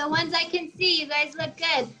 For the ones I can see, you guys look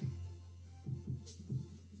good.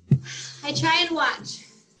 I try and watch.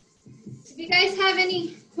 If you guys have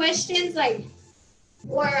any questions, I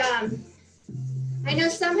know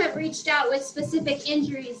some have reached out with specific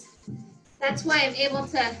injuries. That's why I'm able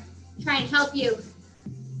to try and help you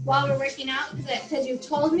while we're working out, because you've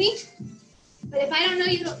told me. But if I don't know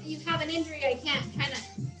you have an injury, I can't kind of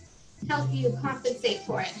help you compensate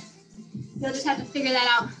for it. You'll just have to figure that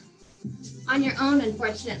out on your own,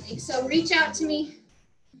 unfortunately. So reach out to me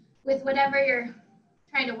with whatever you're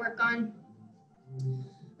trying to work on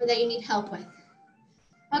or that you need help with.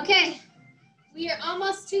 Okay, we are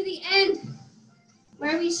almost to the end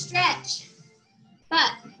where we stretch.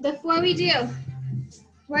 But before we do,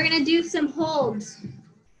 we're gonna do some holds.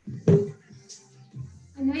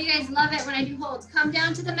 I know you guys love it when I do holds. Come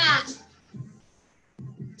down to the mat.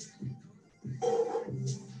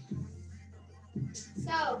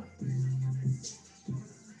 So,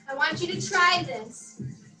 I want you to try this.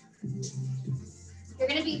 You're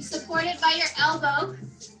gonna be supported by your elbow.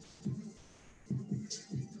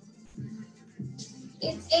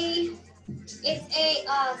 It's a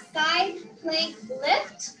side plank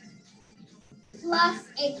lift plus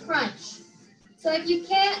a crunch. So if you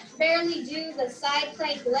can't barely do the side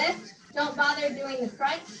plank lift, don't bother doing the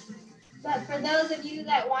crunch. But for those of you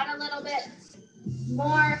that want a little bit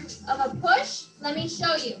more of a push, let me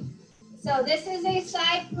show you. So this is a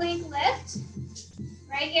side plank lift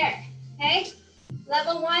right here, okay?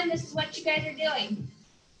 Level 1, this is what you guys are doing.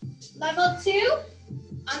 Level 2,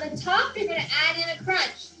 on the top, you're gonna add in a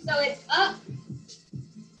crunch. So it's up,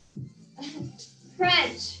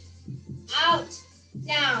 crunch, out,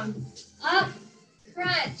 down, up,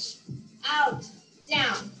 crunch, out,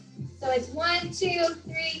 down. So it's 1, 2,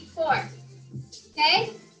 3, 4. Okay?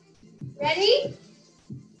 Ready?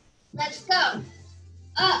 Let's go.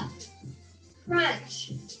 Up,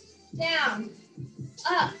 crunch, down,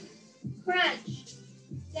 up, crunch,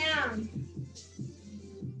 down.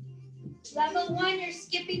 Level 1, you're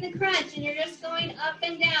skipping the crunch and you're just going up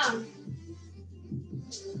and down.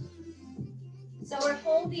 So we're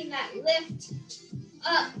holding that lift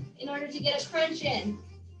up in order to get a crunch in.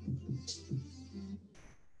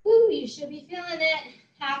 Ooh, you should be feeling it.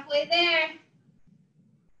 Halfway there.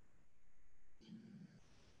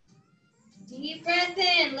 Deep breath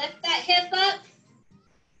in, lift that hip up.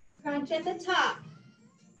 Crunch at the top.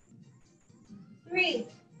 3,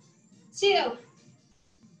 2,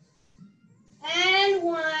 and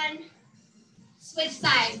 1. Switch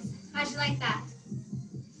sides. How'd you like that?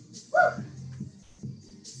 Woo.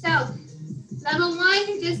 So, level 1,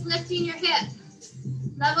 you're just lifting your hip.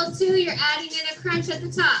 Level 2, you're adding in a crunch at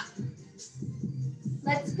the top.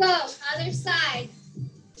 Let's go, other side.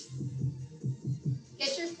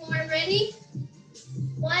 Get your form ready.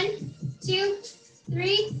 1, 2,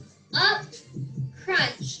 3, up,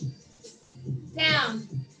 crunch, down,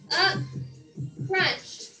 up,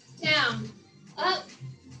 crunch, down, up,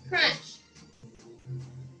 crunch.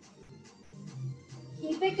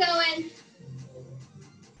 Keep it going.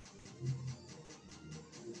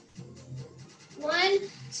 1,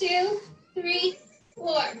 2, 3,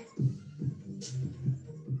 4.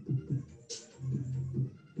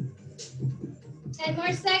 Ten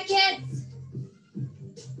more seconds.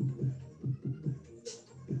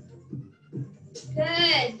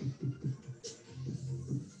 Good.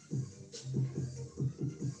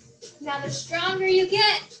 Now the stronger you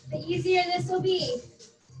get, the easier this will be.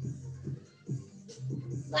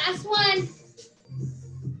 Last one.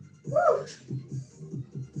 Woo.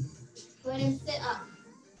 Go ahead and sit up.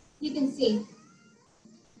 You can see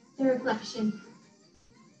the reflection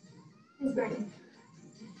is burning.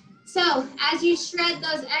 So as you shred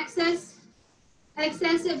those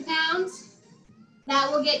excessive pounds, that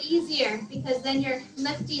will get easier because then you're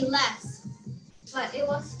lifting less. But it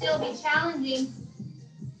will still be challenging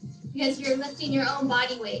because you're lifting your own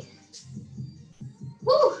body weight.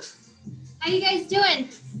 Woo! How you guys doing?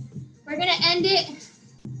 We're gonna end it.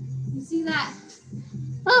 You see that?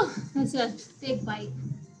 Oh, that's a big bite.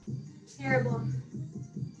 Terrible.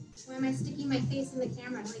 Why am I sticking my face in the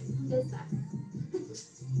camera? Like, who does that?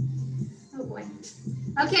 Oh boy.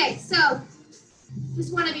 Okay, so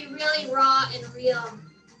just want to be really raw and real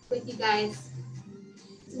with you guys.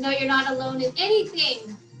 To know you're not alone in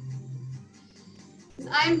anything.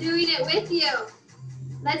 Because I'm doing it with you.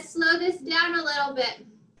 Let's slow this down a little bit.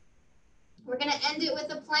 We're going to end it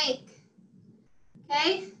with a plank.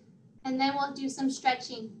 Okay? And then we'll do some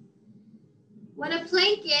stretching. What a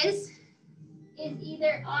plank is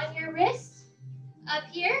either on your wrist up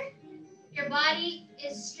here, your body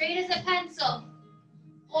is straight as a pencil,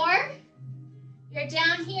 or you're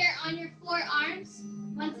down here on your forearms,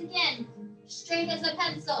 once again, straight as a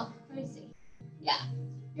pencil. Let me see. Yeah,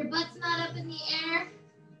 your butt's not up in the air,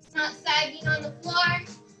 it's not sagging on the floor,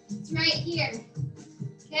 it's right here,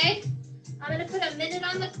 okay? I'm gonna put a minute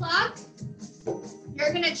on the clock.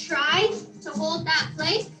 You're gonna try to hold that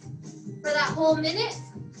plank for that whole minute.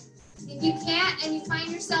 If you can't and you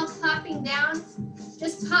find yourself hopping down,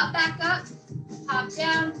 just hop back up, hop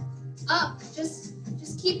down, up. Just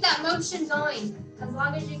keep that motion going as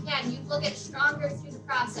long as you can. You will get stronger through the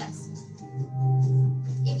process.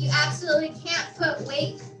 If you absolutely can't put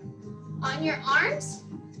weight on your arms,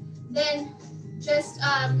 then just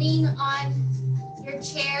lean on your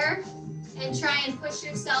chair and try and push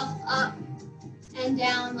yourself up and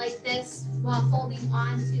down like this while holding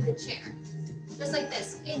on to the chair. Just like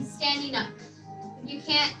this, in standing up. If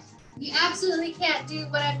you absolutely can't do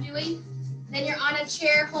what I'm doing, then you're on a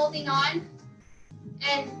chair holding on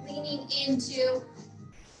and leaning into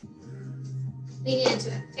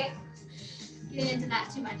it, okay? Getting into that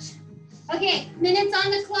too much. Okay, minutes on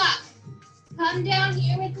the clock. Come down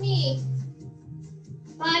here with me.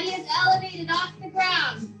 Body is elevated off the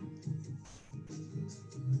ground.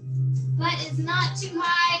 Butt is not too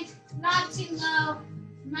high, not too low,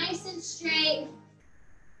 nice and straight.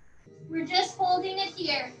 We're just holding it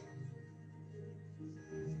here.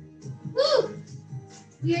 Woo!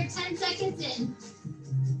 We are 10 seconds in.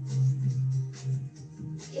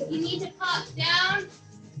 If you need to pop down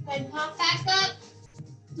and pop back up,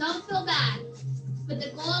 don't feel bad. But the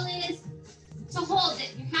goal is to hold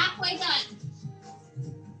it. You're halfway done.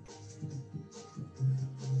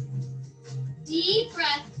 Deep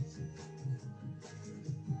breath.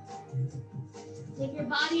 If your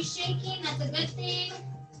body's shaking, that's a good thing.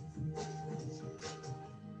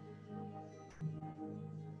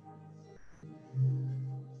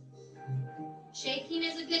 Shaking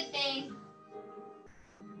is a good thing.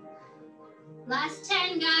 Last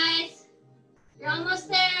 10, guys. You're almost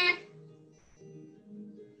there.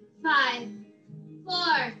 5,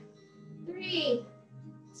 4, 3,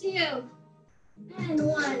 2, and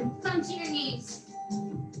 1. Come to your knees.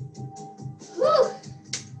 Woo!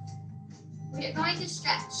 We're going to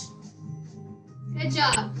stretch. Good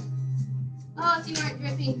job. Oh, if you aren't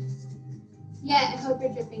dripping yet, I hope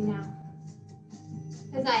you're dripping now.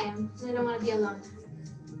 Because I am, and I don't want to be alone.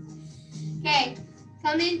 Okay,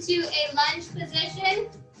 come into a lunge position.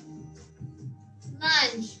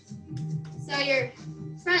 Lunge. So your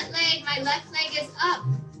front leg, my left leg is up.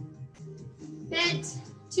 Bent,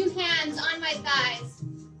 2 hands on my thighs.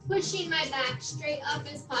 Pushing my back straight up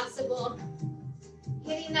as possible.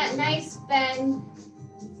 Getting that nice bend.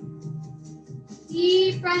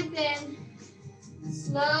 Deep breath in.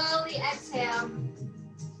 Slowly exhale.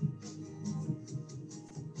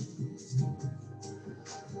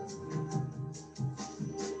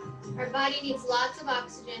 Our body needs lots of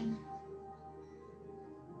oxygen.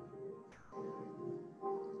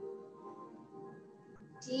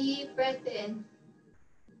 Deep breath in.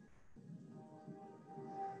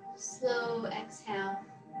 Slow exhale.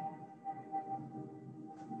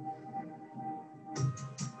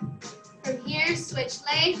 From here, switch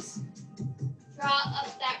legs. Draw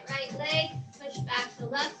up that right leg. Push back the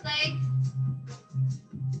left leg.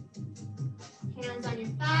 Hands on your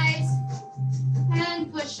thighs.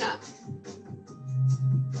 And push up.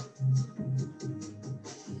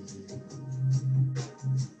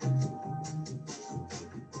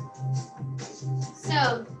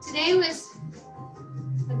 So today was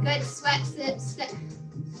a good sweat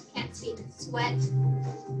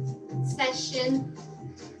session.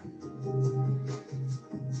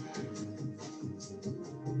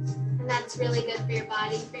 And that's really good for your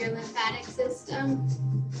body, for your lymphatic system.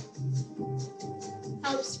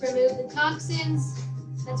 Helps remove the toxins.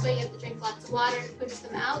 That's why you have to drink lots of water to push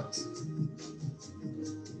them out.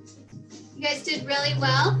 You guys did really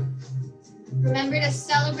well. Remember to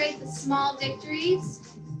celebrate the small victories.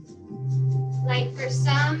 Like for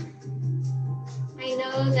some, I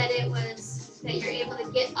know that you're able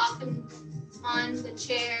to get off and on the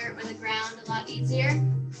chair or the ground a lot easier.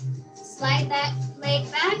 Slide that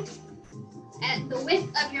leg back at the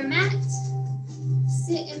width of your mat.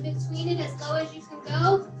 Sit in between it as low as you can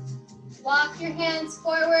go. Walk your hands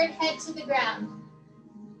forward, head to the ground.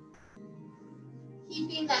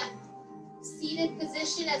 Keeping that seated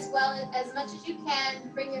position as much as you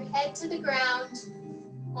can. Bring your head to the ground,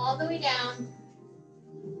 all the way down.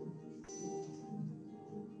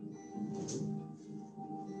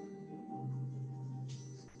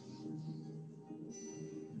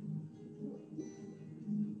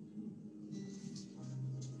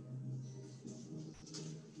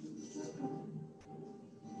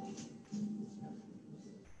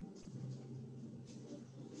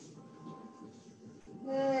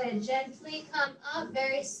 Good. Gently come up,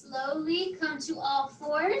 very slowly. Come to all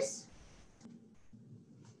fours.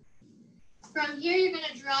 From here, you're going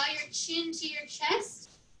to draw your chin to your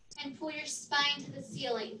chest and pull your spine to the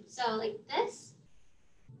ceiling. So like this.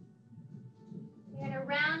 You're going to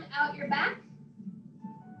round out your back.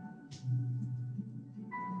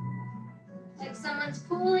 Like someone's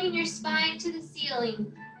pulling your spine to the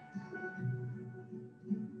ceiling.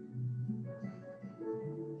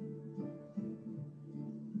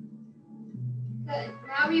 Good.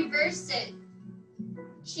 Now reverse it.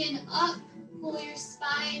 Chin up, pull your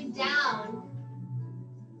spine down.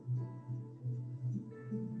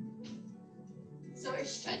 So we're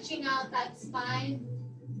stretching out that spine.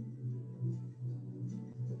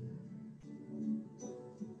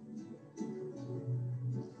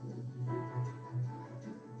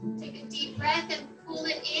 Take a deep breath and pull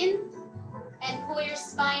it in and pull your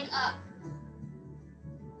spine up.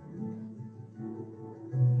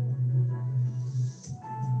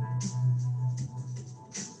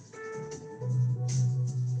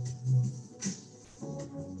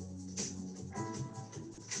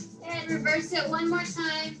 And reverse it one more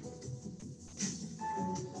time.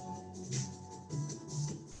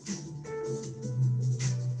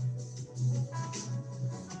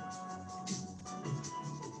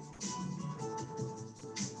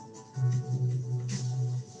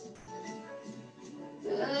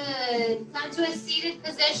 Good. Come to a seated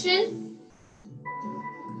position.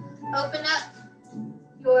 Open up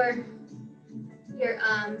your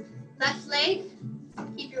left leg.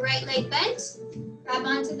 Keep your right leg bent. Grab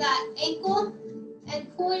onto that ankle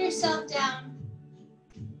and pull yourself down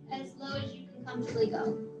as low as you can comfortably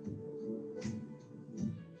go.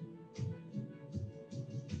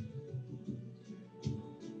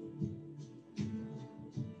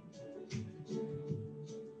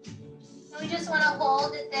 And we just want to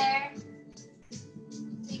hold it there so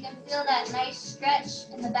you can feel that nice stretch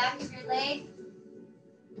in the back of your leg.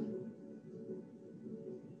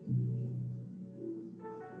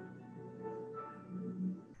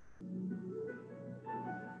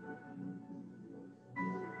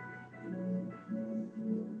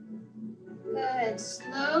 Good.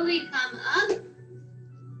 Slowly come up.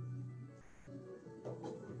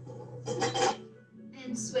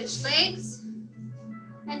 And switch legs.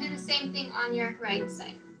 And do the same thing on your right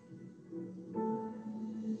side.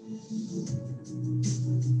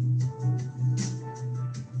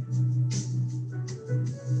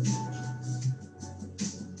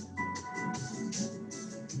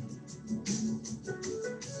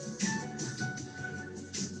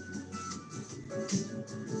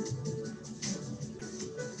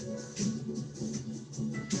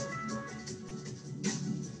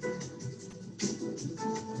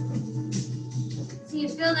 So you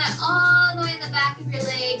feel that all the way in the back of your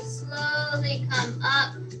leg. Slowly come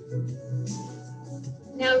up.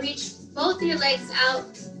 Now reach both your legs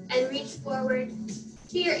out and reach forward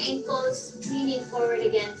to your ankles, leaning forward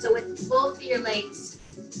again. So with both of your legs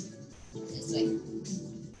this way.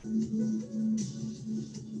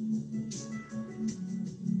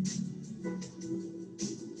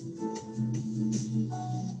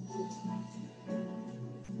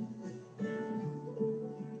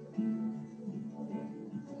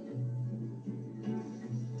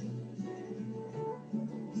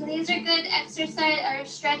 So these are good exercise or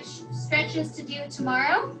stretches to do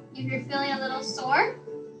tomorrow if you're feeling a little sore.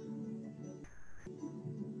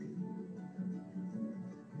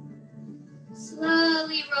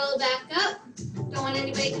 Slowly roll back up. Don't want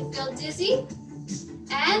anybody to feel dizzy.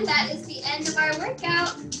 And that is the end of our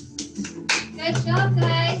workout. Good job,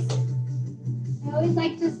 guys. I always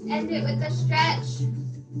like to end it with a stretch.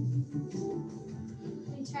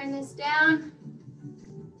 Let me turn this down.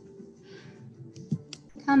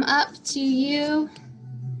 Come up to you.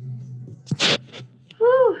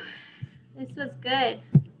 Whew, this was good.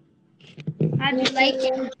 How'd you like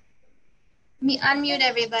it? Let me unmute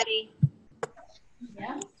everybody.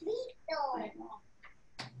 Yeah.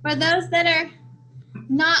 For those that are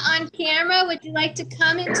not on camera, would you like to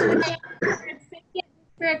come into the camera for a second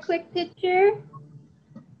for a quick picture?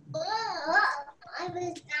 I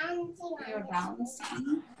was bouncing. You're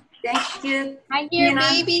bouncing. Thank you. I hear Nina.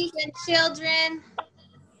 babies and children.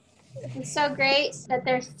 It's so great that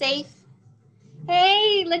they're safe.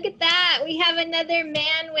 Hey, look at that. We have another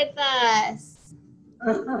man with us.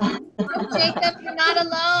 Jacob, you're not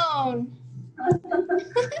alone.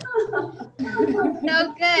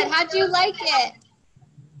 So good. How'd you like it?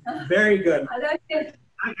 Very good. I like it.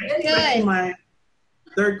 It's actually my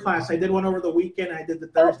third class. I did one over the weekend. I did the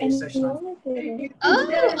Thursday session. Oh,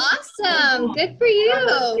 awesome. Good for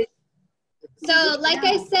you. So like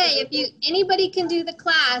I say, if anybody can do the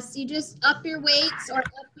class, you just up your weights or up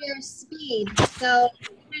your speed. So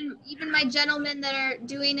even my gentlemen that are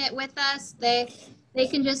doing it with us, they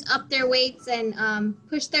can just up their weights and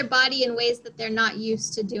push their body in ways that they're not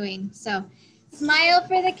used to doing. So smile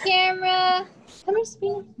for the camera. Come here,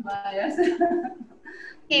 Sabina.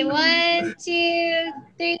 Okay, 1, 2,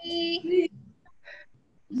 3.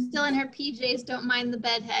 Still in her PJs, don't mind the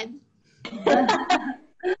bedhead.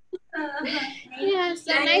 Yeah,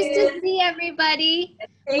 so nice to see everybody.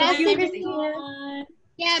 Message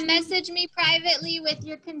me privately with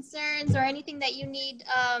your concerns or anything that you need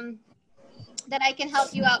that I can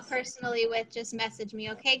help you out personally with. Just message me,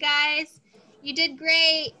 okay, guys? You did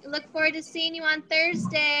great. Look forward to seeing you on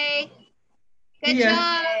Thursday. Good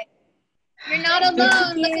job. You're not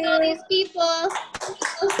alone. Look at all these people.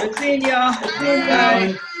 Good seeing y'all.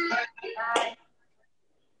 Bye. Bye.